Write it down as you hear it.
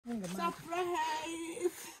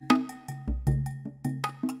Surprise!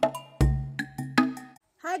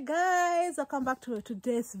 Hi guys, welcome back to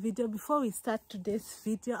today's video. Before we start today's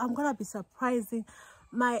video, I'm gonna be surprising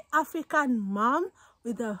my African mom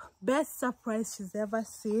with the best surprise she's ever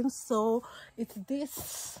seen. So it's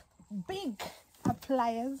this big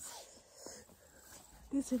appliance.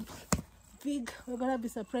 This is big. We're gonna be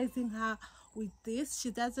surprising her with this.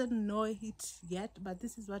 She doesn't know it yet, but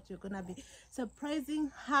this is what you're gonna be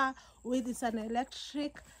surprising her with. It's an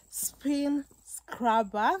electric spin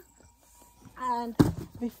scrubber. And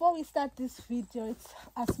before we start this video, it's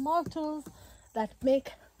a small tools that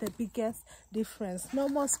make the biggest difference. No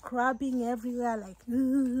more scrubbing everywhere, like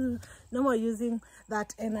no more using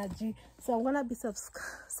that energy. So I'm gonna be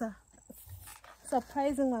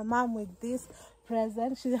surprising my mom with this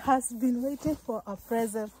present. She has been waiting for a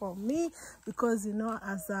present from me because, you know,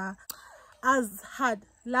 as her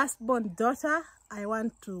last born daughter, I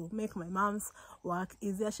want to make my mom's work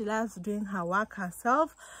easier. She loves doing her work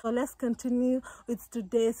herself. So let's continue with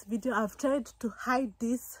today's video. I've tried to hide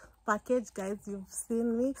this package, guys. You've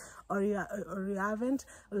seen me, or you haven't.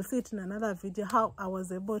 We'll see it in another video how I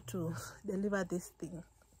was able to deliver this thing.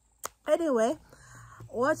 Anyway,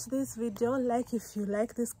 watch this video. Like if you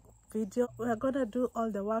like this video. We're gonna do all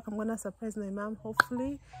the work. I'm gonna surprise my mom,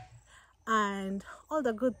 hopefully, and all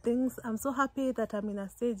the good things. I'm so happy that I'm in a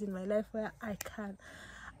stage in my life where I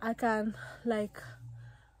can like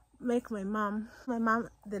make my mom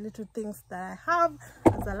the little things that I have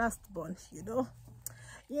as a last born, you know.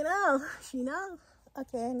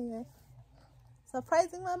 Okay, anyway,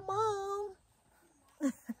 surprising my mom.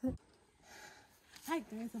 Hi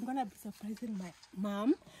guys, I'm gonna be surprising my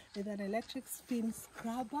mom with an electric spin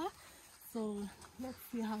scrubber. So let's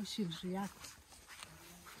see how she'll react.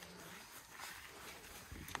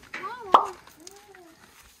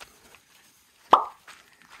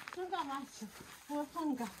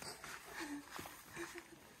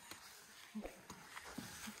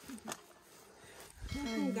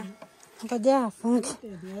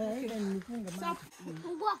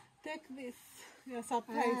 Take this. You're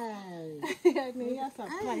surprised. You're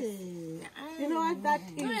surprised. You know what that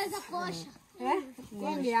is?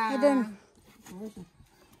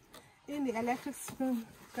 In the electric spin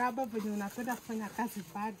scrubber, when you unapenda kufanya kazi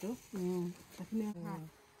bado.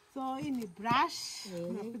 So in the brush,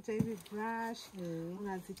 unakuja hivi brush,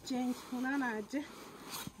 unazichange, unaona aje?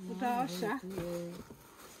 Utaosha.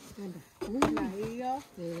 Na hiyo,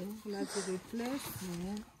 unazireplace.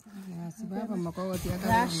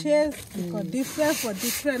 Brushes iko different for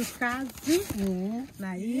different kazi.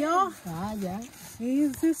 Na hiyo,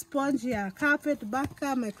 hizi sponge ya carpet,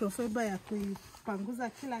 baka, microfiber ya kuipanguza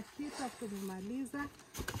kila kitu kumaliza.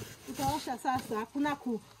 Utaosha sasa,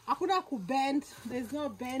 hakuna ku bend. There's no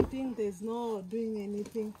bending, there's no doing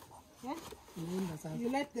anything. Yeah? You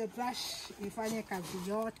let the brush ifanye kazi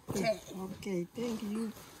yote. Okay, thank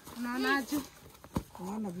you. Unaonaje?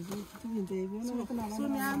 Unaona vizuri kitu ndio hivyo. So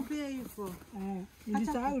niambie hivyo.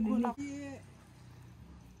 Nilisahau nini?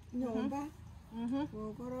 Nyumba.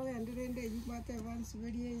 Kokoro ndende yupate vansi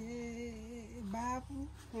velie babu.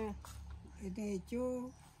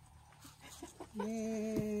 Edecho.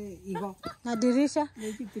 Nadirisha.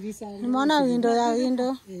 Nimeona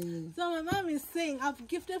window. So my mom is saying, I've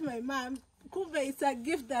gifted my mom. Kumbe, it's a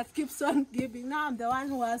gift that keeps on giving. Now I'm the one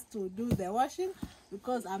who has to do the washing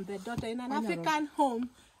because I'm the daughter. In an African home,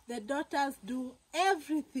 the daughters do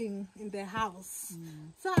everything in the house.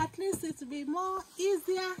 So at least it will be more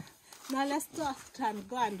easier. Now let's start and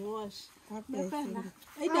go and wash. Okay.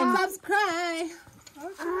 Subscribe.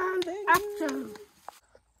 Action.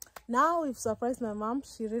 Now we've surprised my mom.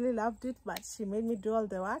 She really loved it, but she made me do all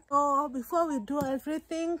the work. So before we do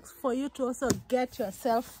everything, for you to also get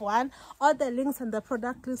yourself one, all the links and the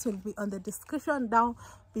product list will be on the description down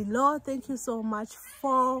below. Thank you so much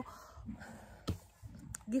for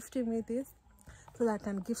gifting me this so that I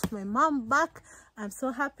can gift my mom back. I'm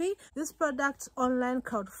so happy. This product online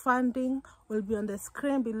crowdfunding will be on the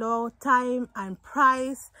screen below, time and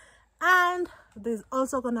price, and there's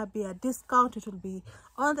also gonna be a discount. It will be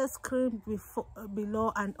on the screen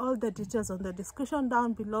below, and all the details on the description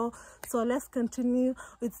down below. So let's continue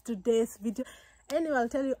with today's video. Anyway, I'll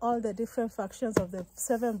tell you all the different functions of the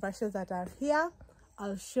 7 brushes that are here.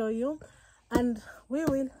 I'll show you, and we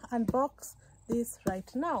will unbox this right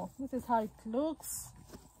now. This is how it looks.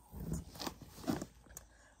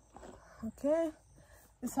 Okay,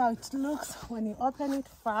 this is how it looks when you open it.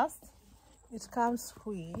 First, it comes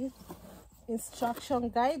with instruction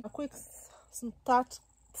guide, a quick start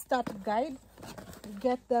guide. You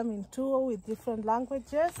get them in 2 with different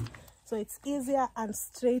languages, so it's easier and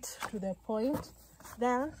straight to the point.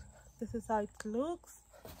 Then this is how it looks.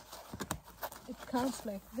 It comes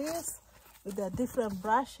like this with the different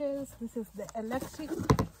brushes. This is the electric.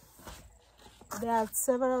 There are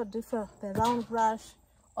several different, the round brush,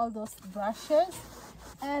 all those brushes.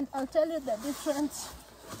 And I'll tell you the difference.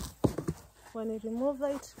 When you remove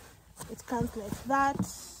it, it comes like that.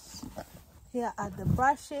 Here are the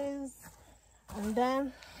brushes. And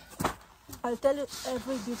then I'll tell you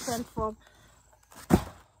every different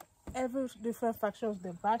function of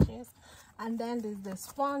the brushes. And then there's the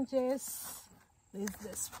sponges. There's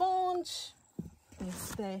the sponge.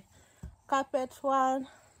 There's the carpet one.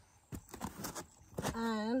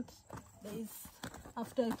 And there's,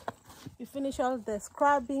 after you finish all the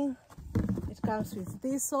scrubbing, it comes with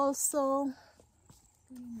this also.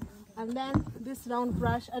 And then this round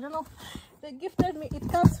brush, I don't know, they gifted me, it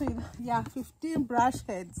comes with 15 brush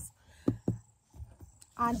heads.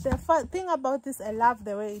 And the thing about this, I love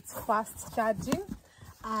the way it's fast charging.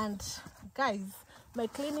 And guys, my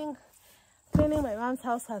cleaning my mom's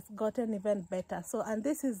house has gotten even better. So, and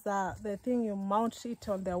this is the thing, you mount it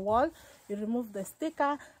on the wall. You remove the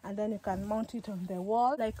sticker and then you can mount it on the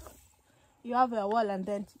wall. Like you have a wall and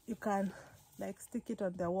then you can like stick it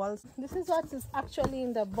on the walls. This is what is actually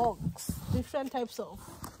in the box. Different types of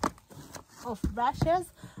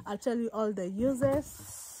brushes. I'll tell you all the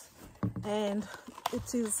uses. And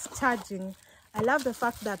it is charging. I love the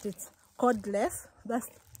fact that it's cordless.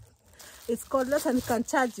 It's cordless and you can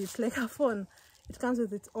charge it like a phone. It comes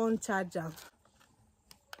with its own charger.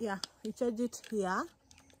 Yeah, you charge it here.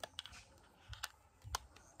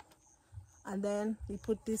 And then you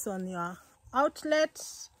put this on your outlet,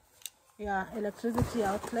 your electricity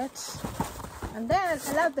outlet. And then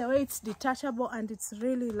I love the way it's detachable and it's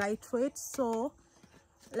really lightweight. So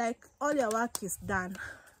like all your work is done.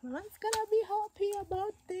 Mama's gonna be happy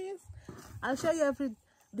about this. I'll show you every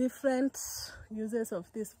different uses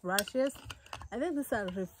of these brushes. I think these are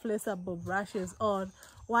replaceable brushes, or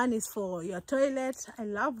one is for your toilet. I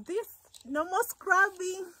love this. No more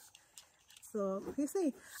scrubbing. So you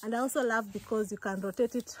see, and I also love because you can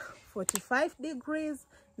rotate it 45 degrees,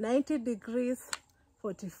 90 degrees,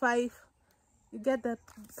 45. You get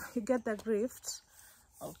the drift.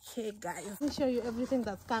 Okay guys, let me show you everything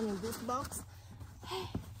that's come in this box.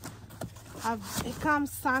 It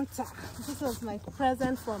comes Santa. This was my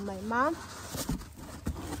present from my mom.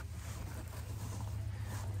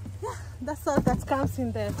 Yeah, that's all that comes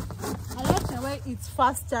in there. I like the way it's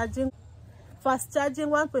fast charging.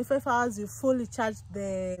 1.5 hours you fully charge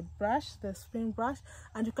the brush, the spin brush,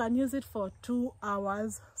 and you can use it for 2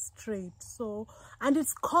 hours straight. So, and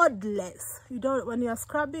it's cordless. You don't, when you're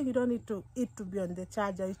scrubbing, you don't need it to be on the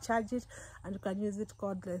charger. You charge it and you can use it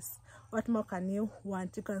cordless. What more can you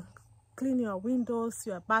want? You can clean your windows,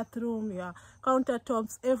 your bathroom, your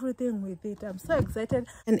countertops, everything with it. I'm so excited.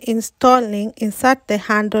 And installing, insert the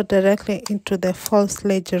handle directly into the false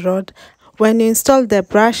ledge rod. When you install the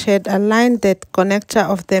brush head, align the connector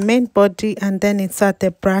of the main body and then insert the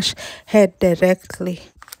brush head directly.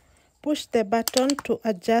 Push the button to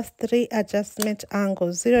adjust 3 adjustment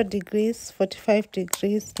angles: 0 degrees, 45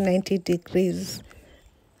 degrees, 90 degrees,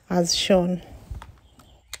 as shown.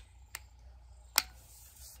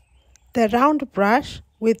 The round brush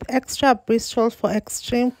with extra bristles for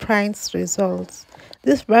extreme prints results.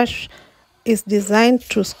 This brush is designed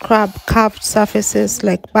to scrub curved surfaces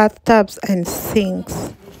like bathtubs and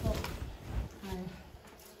sinks.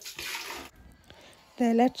 The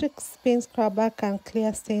electric spin scrubber can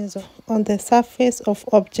clear stains on the surface of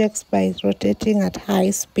objects by rotating at high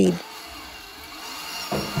speed.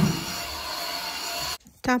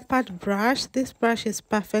 Tampered brush. This brush is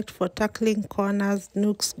perfect for tackling corners,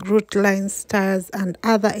 nooks, groove lines, tiles, and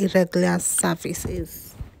other irregular surfaces.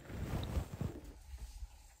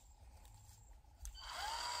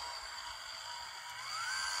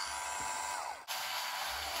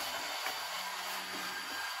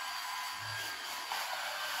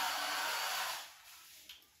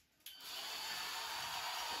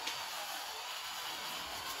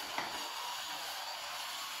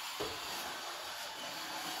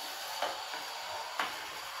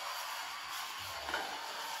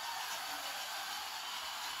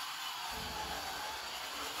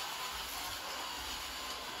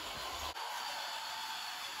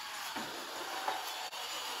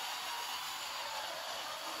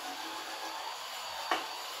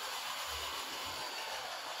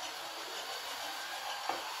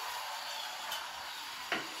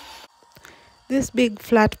 This big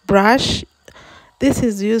flat brush, this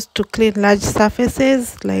is used to clean large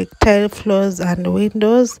surfaces like tile floors and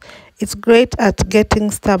windows. It's great at getting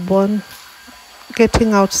out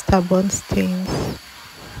stubborn stains.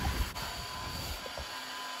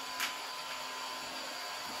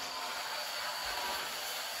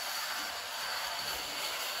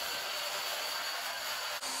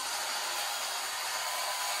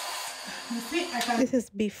 You see, this is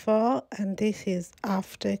before and this is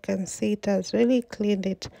after. You can see it has really cleaned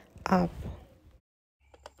it up.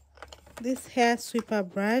 This hair sweeper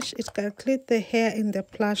brush, it can clean the hair in the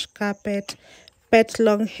plush carpet, pet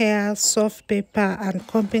long hair, soft paper, and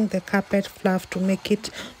combing the carpet fluff to make it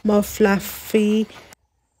more fluffy.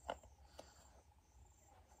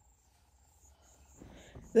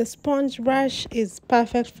 The sponge brush is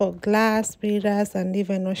perfect for glass, mirrors, and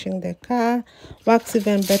even washing the car. Works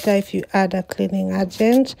even better if you add a cleaning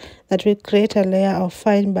agent that will create a layer of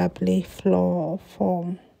fine bubbly floor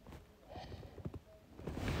foam.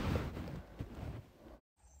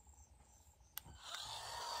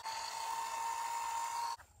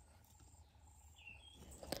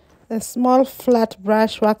 The small flat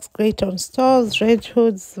brush works great on stores, range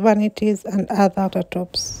hoods, vanities, and other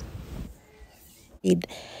countertops.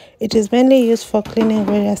 It is mainly used for cleaning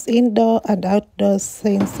various indoor and outdoor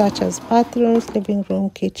things such as bathrooms, living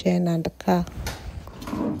room, kitchen, and the car.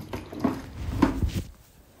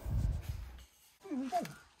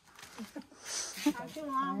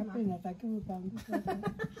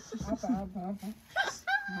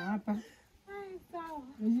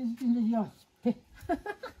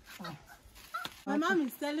 My mom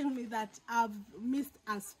is telling me that I've missed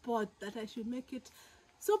a spot, that I should make it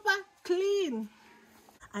super clean.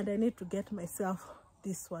 And I need to get myself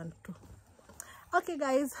this one too. Okay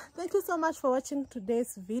guys, thank you so much for watching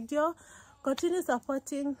today's video. Continue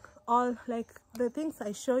supporting all, like, the things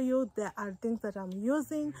I show you. There are things that I'm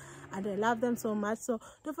using and I love them so much. So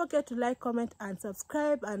don't forget to like, comment, and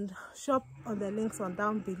subscribe, and shop on the links on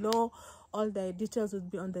down below. All the details will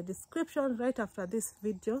be on the description. Right after this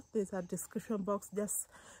video, there's a description box. Just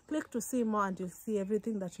click to see more and you'll see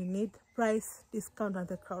everything that you need, price, discount, and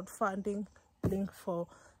the crowdfunding link for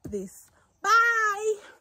this. Bye.